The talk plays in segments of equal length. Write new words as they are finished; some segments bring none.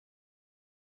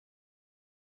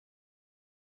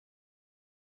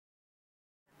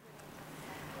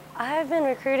I've been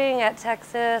recruiting at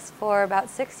Texas for about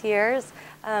 6 years.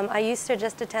 I used to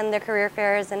just attend the career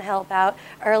fairs and help out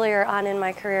earlier on in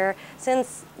my career.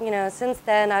 Since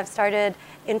then, I've started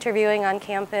interviewing on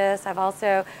campus. I've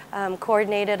also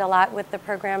coordinated a lot with the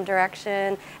program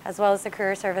direction as well as the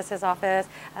career services office.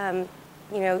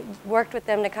 Worked with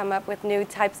them to come up with new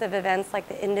types of events like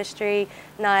the industry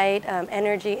night,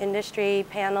 energy industry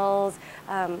panels,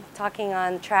 talking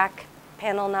on track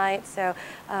panel nights. So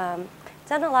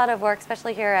done a lot of work,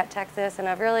 especially here at Texas, and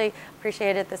I've really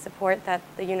appreciated the support that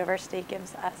the university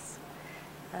gives us.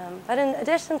 But in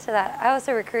addition to that, I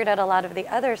also recruit at a lot of the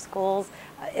other schools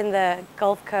in the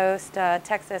Gulf Coast,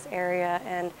 Texas area,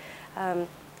 and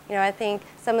I think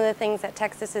some of the things that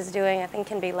Texas is doing, I think,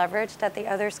 can be leveraged at the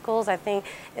other schools. I think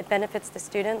it benefits the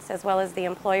students as well as the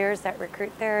employers that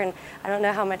recruit there, and I don't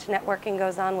know how much networking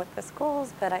goes on with the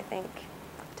schools, but I think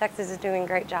Texas is doing a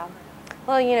great job.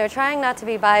 Well, trying not to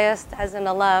be biased as an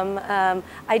alum,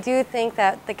 I do think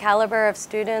that the caliber of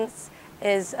students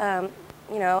is,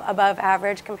 above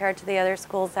average compared to the other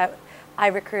schools that I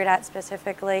recruit at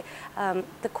specifically.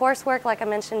 The coursework, like I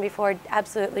mentioned before,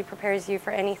 absolutely prepares you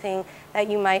for anything that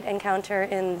you might encounter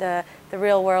in the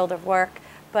real world of work.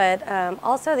 But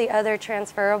also the other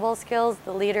transferable skills,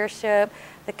 the leadership,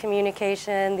 the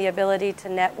communication, the ability to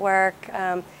network,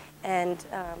 and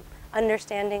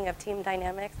understanding of team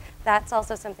dynamics. That's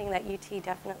also something that UT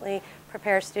definitely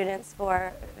prepares students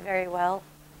for very well.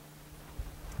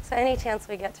 So any chance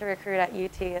we get to recruit at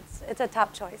UT, it's a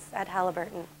top choice at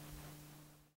Halliburton.